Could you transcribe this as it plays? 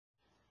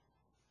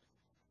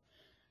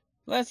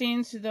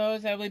Blessings to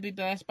those that will be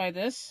blessed by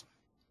this.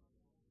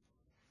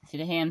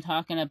 Today I'm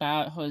talking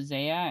about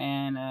Hosea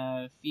and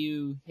a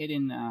few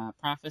hidden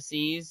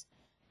prophecies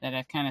that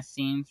I've kind of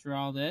seen through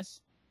all this.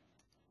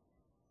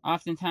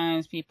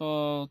 Oftentimes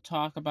people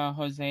talk about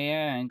Hosea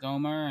and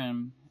Gomer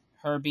and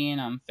her being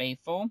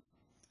unfaithful,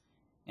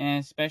 and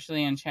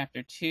especially in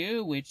chapter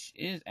 2, which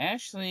is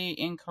actually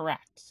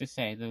incorrect, to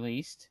say the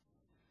least.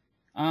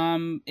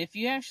 If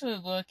you actually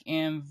look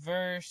in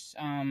verse,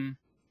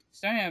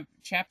 starting at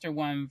chapter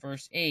 1,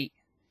 verse 8,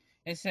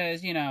 it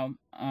says, now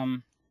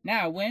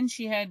when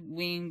she had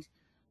weaned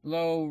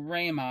Lo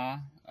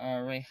Rama,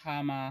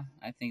 Rehama,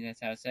 I think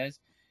that's how it says,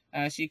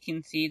 she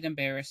conceived and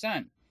bare a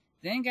son.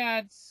 Then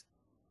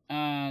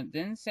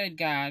said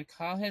God,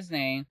 call his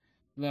name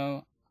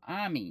Lo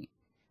Ami,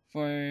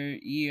 for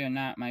ye are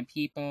not my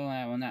people, and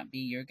I will not be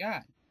your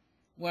God.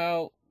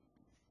 Well,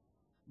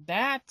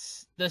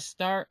 that's the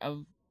start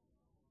of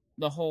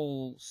the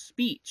whole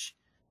speech.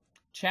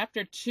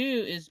 Chapter 2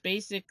 is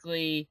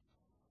basically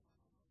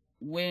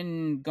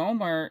when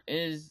Gomer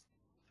is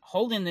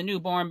holding the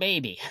newborn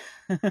baby.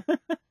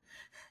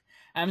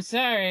 I'm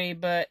sorry,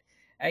 but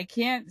I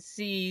can't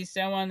see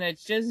someone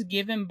that's just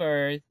given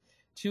birth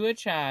to a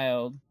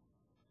child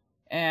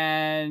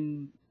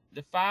and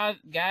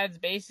God's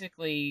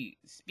basically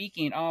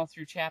speaking all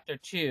through chapter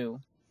 2.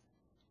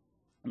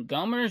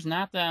 Gomer's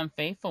not the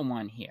unfaithful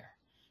one here.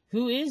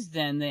 Who is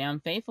then the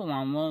unfaithful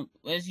one? Well,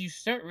 as you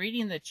start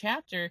reading the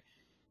chapter,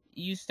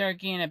 you start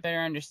getting a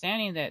better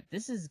understanding that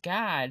this is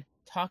God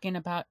talking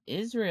about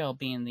Israel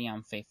being the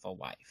unfaithful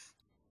wife.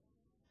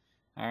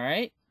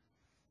 Alright?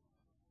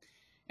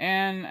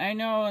 And I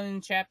know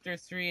in chapter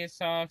 3 it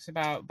talks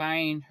about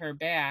buying her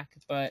back,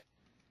 but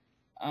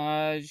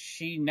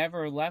she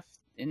never left.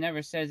 It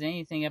never says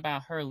anything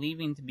about her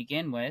leaving to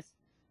begin with.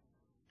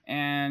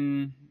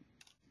 And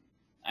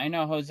I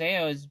know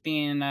Hosea is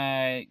being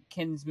a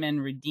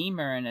kinsman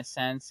redeemer in a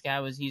sense.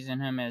 God was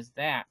using him as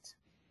that.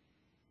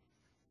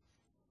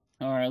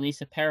 Or at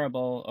least a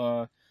parable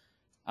or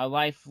a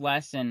life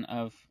lesson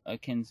of a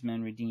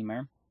kinsman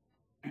redeemer.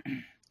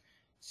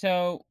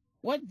 So,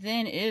 what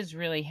then is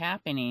really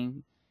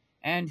happening?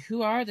 And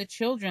who are the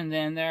children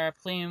then that are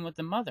pleading with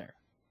the mother?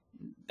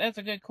 That's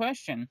a good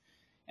question.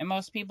 And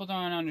most people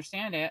don't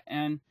understand it.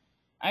 And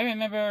I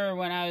remember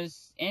when I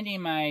was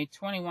ending my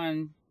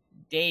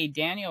 21-day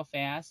Daniel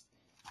fast,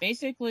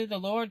 basically the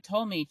Lord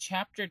told me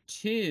chapter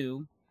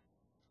 2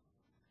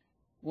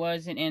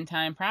 was an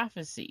end-time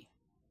prophecy.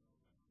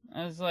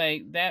 I was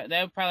like, that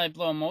would probably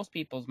blow most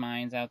people's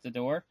minds out the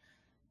door.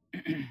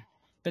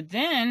 But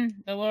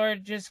then the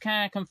Lord just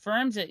kind of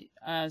confirms it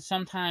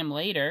sometime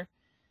later.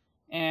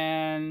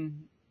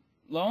 And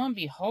lo and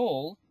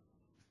behold,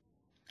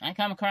 I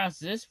come across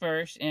this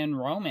verse in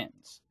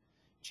Romans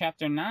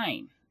chapter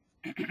 9.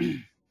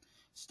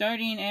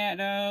 Starting at,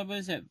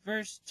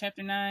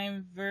 chapter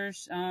 9,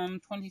 verse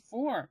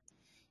 24.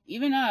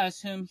 Even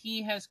us, whom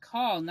he has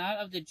called, not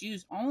of the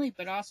Jews only,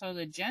 but also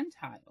the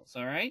Gentiles,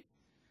 alright?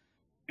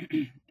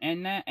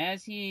 And that,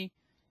 as he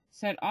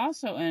said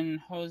also in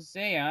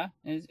Hosea,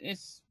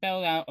 it's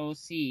spelled out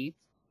O-C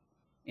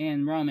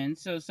in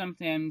Romans, so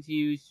sometimes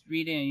you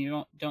read it and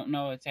you don't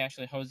know it's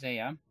actually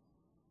Hosea.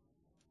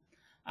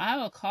 I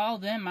will call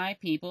them my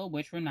people,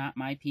 which were not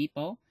my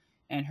people,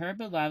 and her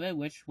beloved,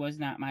 which was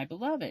not my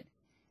beloved.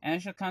 And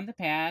it shall come to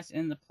pass,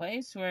 in the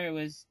place where it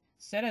was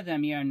said of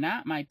them, ye are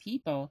not my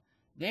people,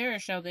 there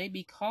shall they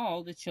be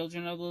called the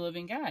children of the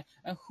living God.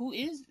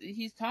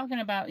 He's talking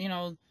about,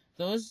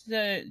 those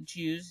the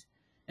Jews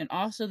and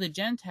also the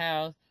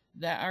Gentiles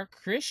that are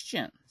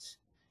Christians,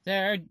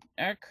 that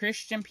are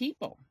Christian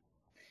people.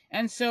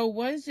 And so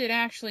what is it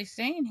actually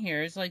saying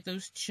here is like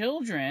those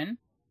children.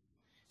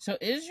 So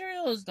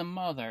Israel is the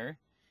mother,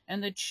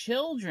 and the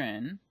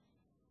children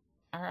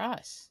are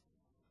us.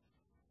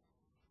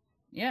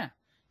 Yeah,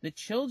 the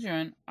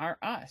children are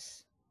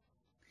us.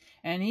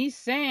 And he's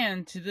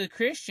saying to the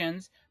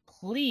Christians,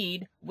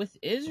 plead with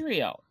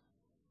Israel.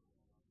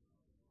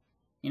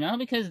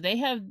 Because they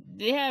have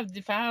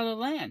defiled the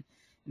land.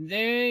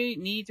 They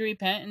need to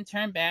repent and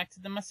turn back to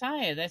the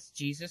Messiah. That's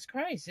Jesus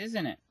Christ,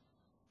 isn't it?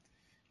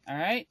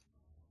 Alright?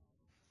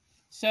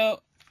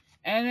 So,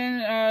 and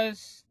then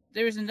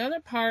there's another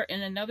part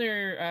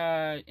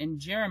in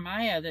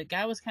Jeremiah that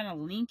God was kind of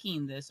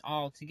linking this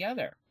all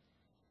together.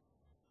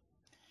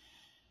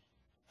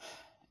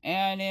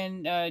 And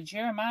in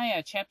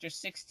Jeremiah chapter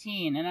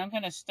 16, and I'm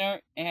going to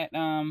start at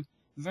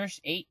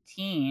verse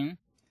 18.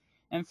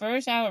 And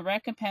first I will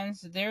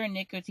recompense their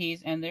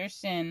iniquities and their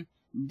sin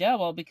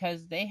double,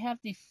 because they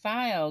have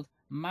defiled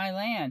my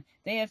land.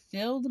 They have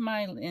filled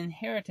my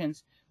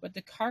inheritance with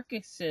the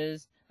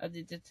carcasses of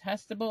the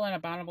detestable and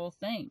abominable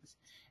things.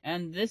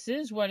 And this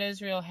is what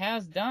Israel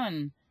has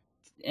done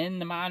in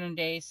the modern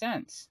day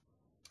sense.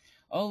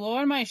 O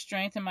Lord, my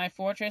strength and my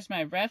fortress,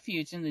 my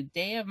refuge in the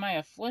day of my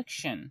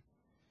affliction.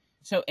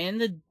 So in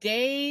the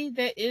day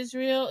that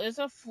Israel is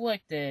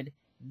afflicted,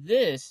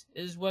 this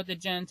is what the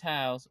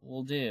Gentiles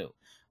will do.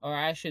 Or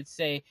I should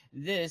say,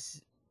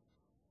 this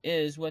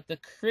is what the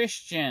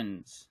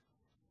Christians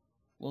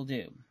will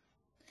do.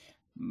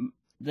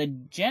 The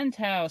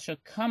Gentiles shall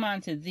come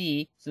unto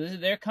thee. So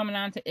they're coming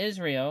on to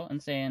Israel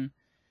and saying,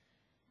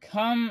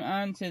 come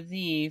unto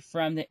thee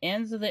from the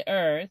ends of the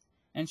earth,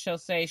 and shall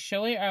say,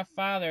 surely our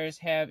fathers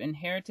have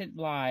inherited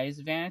lies,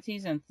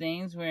 vanities, and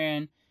things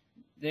wherein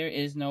there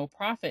is no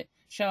profit.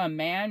 Shall a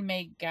man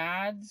make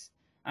gods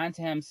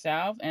unto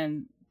himself,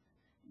 and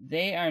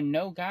they are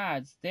no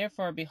gods?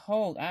 Therefore,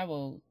 behold, I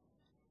will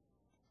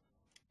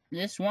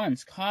this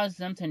once cause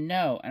them to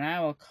know, and I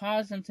will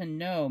cause them to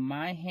know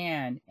my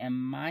hand and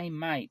my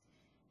might,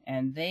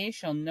 and they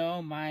shall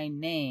know my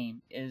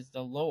name is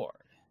the Lord.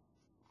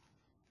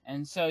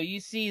 And so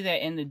you see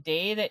that in the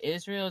day that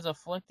Israel is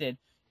afflicted,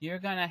 you're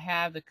going to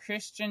have the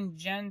Christian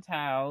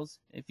Gentiles,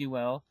 if you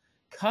will,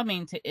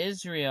 coming to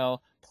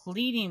Israel,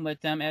 pleading with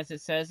them, as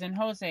it says in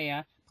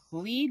Hosea,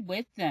 plead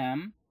with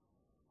them,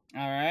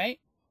 all right?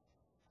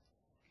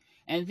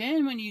 And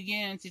then when you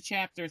get into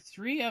chapter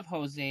 3 of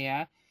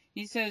Hosea,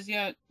 he says,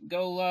 yeah,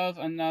 go love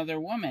another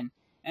woman.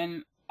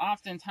 And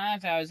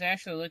oftentimes, I was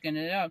actually looking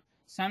it up,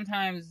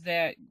 sometimes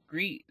that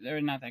Greek,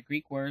 or not that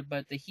Greek word,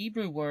 but the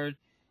Hebrew word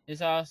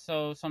is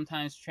also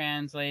sometimes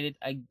translated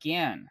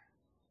again,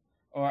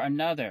 or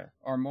another,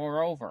 or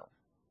moreover.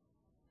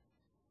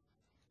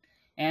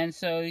 And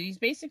so he's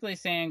basically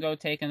saying, go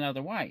take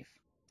another wife.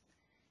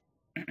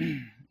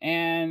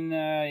 And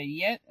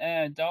yet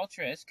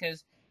adulteress,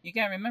 because you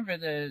got to remember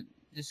the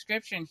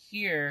description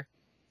here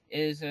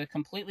is a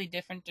completely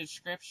different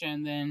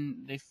description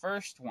than the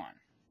first one.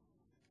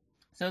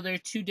 So there are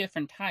two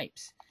different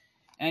types.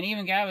 And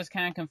even God was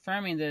kind of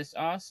confirming this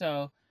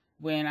also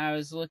when I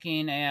was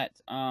looking at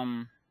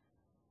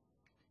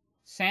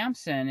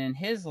Samson in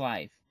his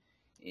life.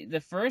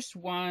 The first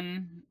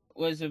one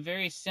was a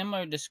very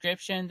similar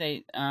description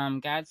that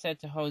God said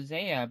to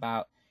Hosea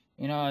about,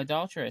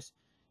 adulteress.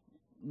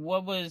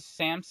 What was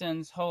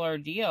Samson's whole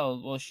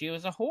ordeal? Well, she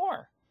was a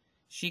whore.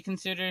 She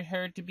considered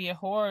her to be a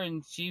whore,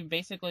 and she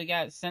basically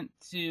got sent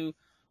to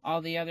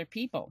all the other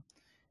people.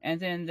 And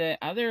then the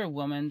other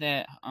woman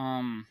that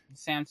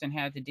Samson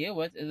had to deal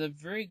with is a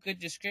very good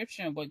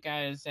description of what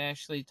God is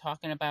actually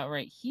talking about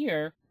right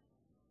here.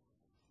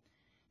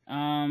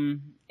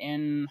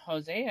 In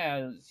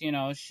Hosea,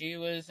 she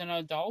was an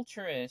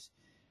adulteress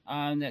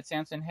that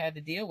Samson had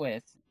to deal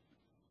with.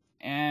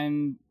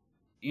 And,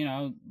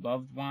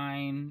 loved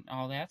wine,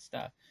 all that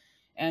stuff.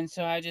 And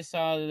so I just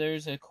saw that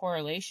there's a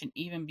correlation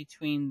even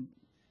between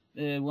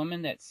the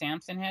woman that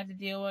Samson had to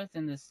deal with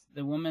and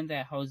the woman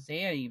that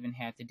Hosea even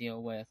had to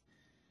deal with.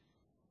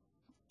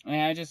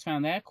 And I just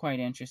found that quite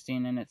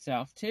interesting in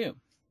itself, too.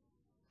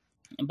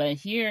 But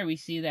here we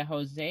see that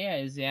Hosea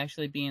is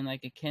actually being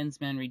like a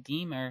kinsman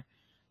redeemer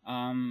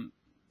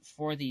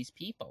for these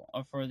people,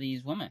 or for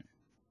these women.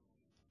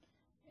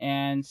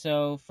 And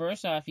so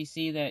first off, you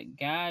see that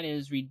God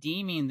is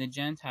redeeming the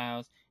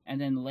Gentiles, and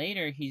then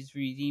later he's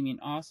redeeming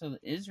also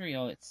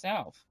Israel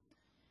itself.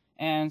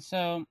 And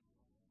so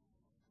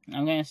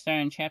I'm going to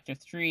start in chapter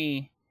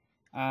 3,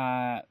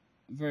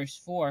 verse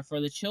 4.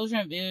 For the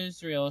children of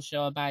Israel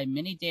shall abide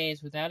many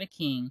days without a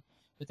king,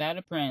 without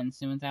a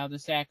prince, and without a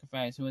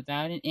sacrifice, and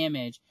without an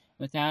image,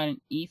 without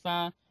an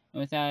ephah, and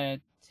without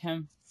a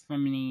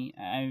tephermony.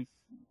 I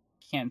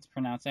can't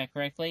pronounce that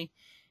correctly.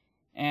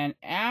 And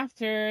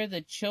after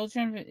the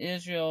children of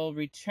Israel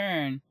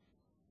return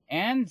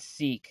and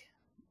seek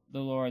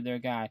the Lord their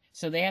God.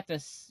 So they have to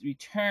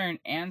return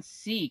and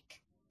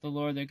seek the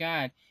Lord their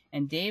God,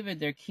 and David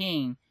their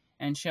king,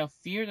 and shall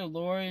fear the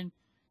Lord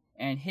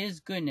and his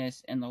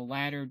goodness in the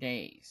latter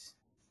days.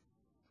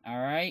 All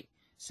right?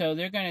 So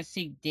they're going to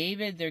seek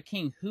David their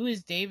king. Who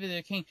is David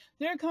their king?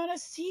 They're going to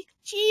seek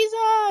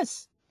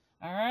Jesus.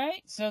 All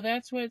right? So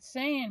that's what it's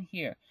saying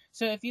here.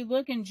 So if you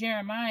look in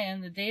Jeremiah,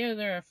 in the day of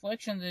their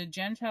affliction, the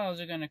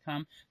Gentiles are going to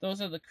come. Those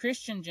are the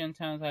Christian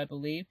Gentiles, I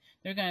believe.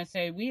 They're going to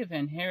say, we have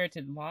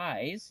inherited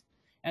lies.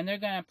 And they're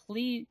going to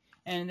plead.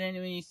 And then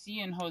when you see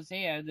in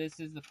Hosea, this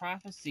is the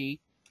prophecy.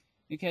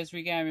 Because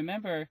we got to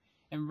remember,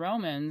 in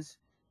Romans,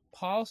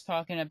 Paul's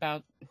talking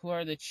about who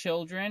are the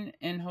children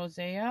in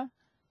Hosea.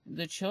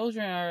 The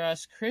children are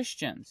us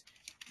Christians.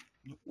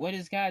 What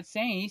is God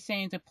saying? He's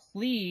saying to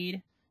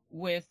plead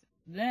with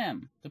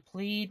them, to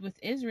plead with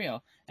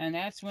Israel. And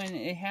that's when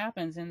it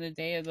happens in the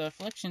day of the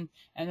affliction.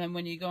 And then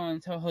when you go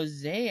into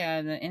Hosea,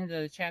 at the end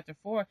of the chapter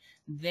 4,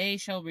 they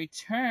shall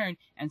return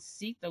and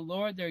seek the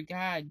Lord their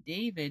God,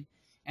 David,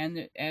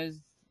 and as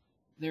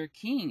their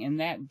king. And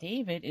that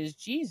David is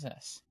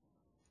Jesus.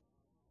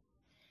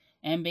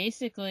 And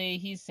basically,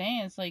 he's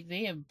saying it's like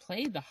they have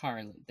played the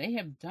harlot. They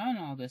have done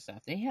all this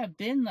stuff. They have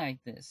been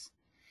like this.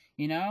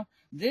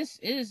 This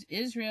is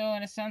Israel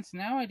in a sense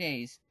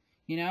nowadays.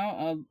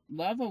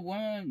 Love a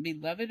woman,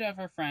 beloved of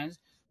her friends.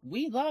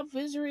 We love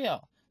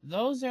Israel.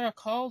 Those that are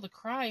called to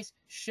Christ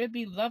should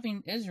be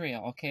loving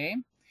Israel, okay?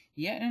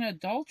 Yet an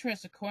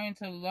adulteress, according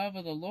to the love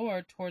of the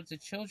Lord towards the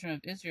children of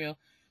Israel,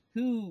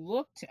 who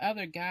look to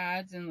other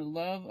gods in the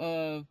love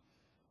of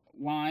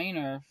wine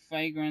or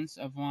fragrance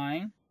of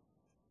wine.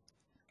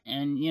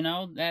 And,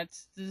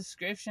 that's the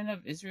description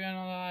of Israel in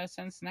a lot of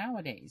sense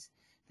nowadays.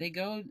 They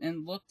go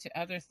and look to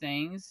other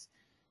things,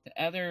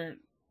 to other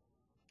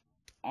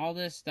all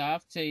this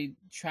stuff to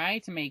try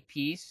to make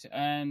peace.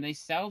 They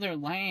sell their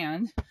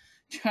land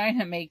trying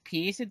to make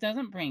peace. It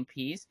doesn't bring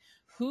peace.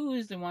 Who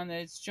is the one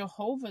that it's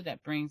Jehovah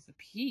that brings the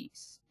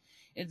peace?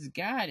 It's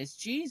God. It's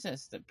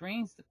Jesus that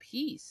brings the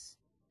peace.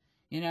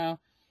 You know,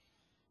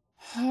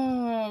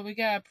 oh, we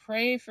gotta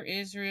pray for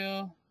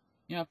Israel.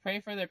 You know, pray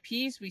for their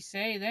peace. We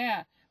say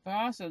that, but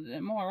also,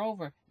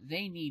 moreover,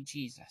 they need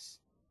Jesus.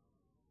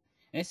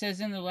 It says,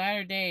 in the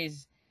latter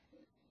days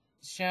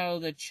shall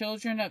the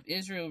children of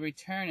Israel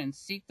return and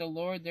seek the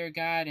Lord their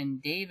God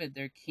and David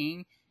their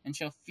king, and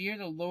shall fear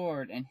the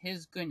Lord and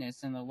his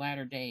goodness in the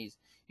latter days.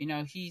 You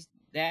know,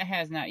 that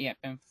has not yet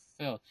been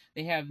fulfilled.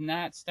 They have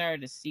not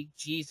started to seek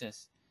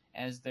Jesus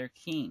as their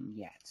king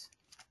yet.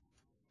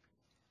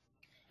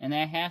 And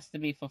that has to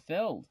be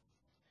fulfilled.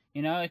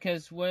 You know,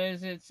 because what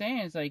is it saying?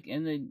 It's like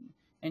in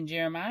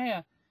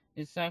Jeremiah,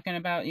 it's talking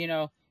about, you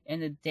know, in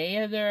the day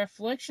of their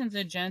afflictions,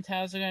 the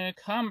Gentiles are going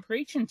to come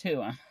preaching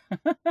to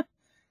them.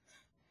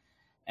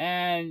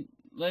 And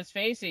let's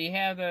face it, you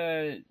have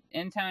the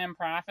end time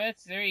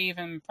prophets, they're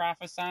even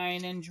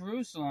prophesying in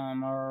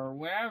Jerusalem or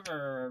wherever,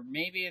 or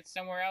maybe it's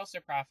somewhere else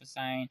they're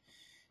prophesying.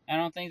 I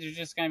don't think they're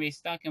just going to be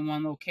stuck in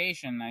one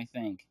location, I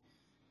think.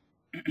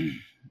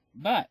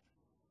 But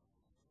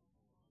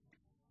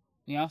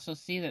we also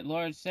see that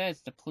Lord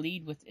says to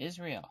plead with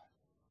Israel.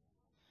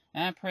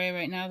 And I pray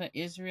right now that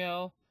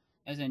Israel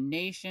as a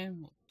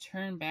nation will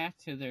turn back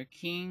to their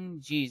King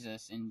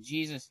Jesus. In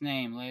Jesus'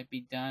 name, let it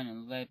be done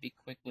and let it be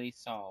quickly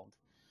solved.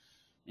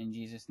 In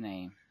Jesus'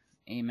 name,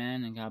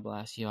 amen, and God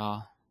bless you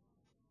all.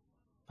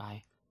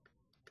 Bye.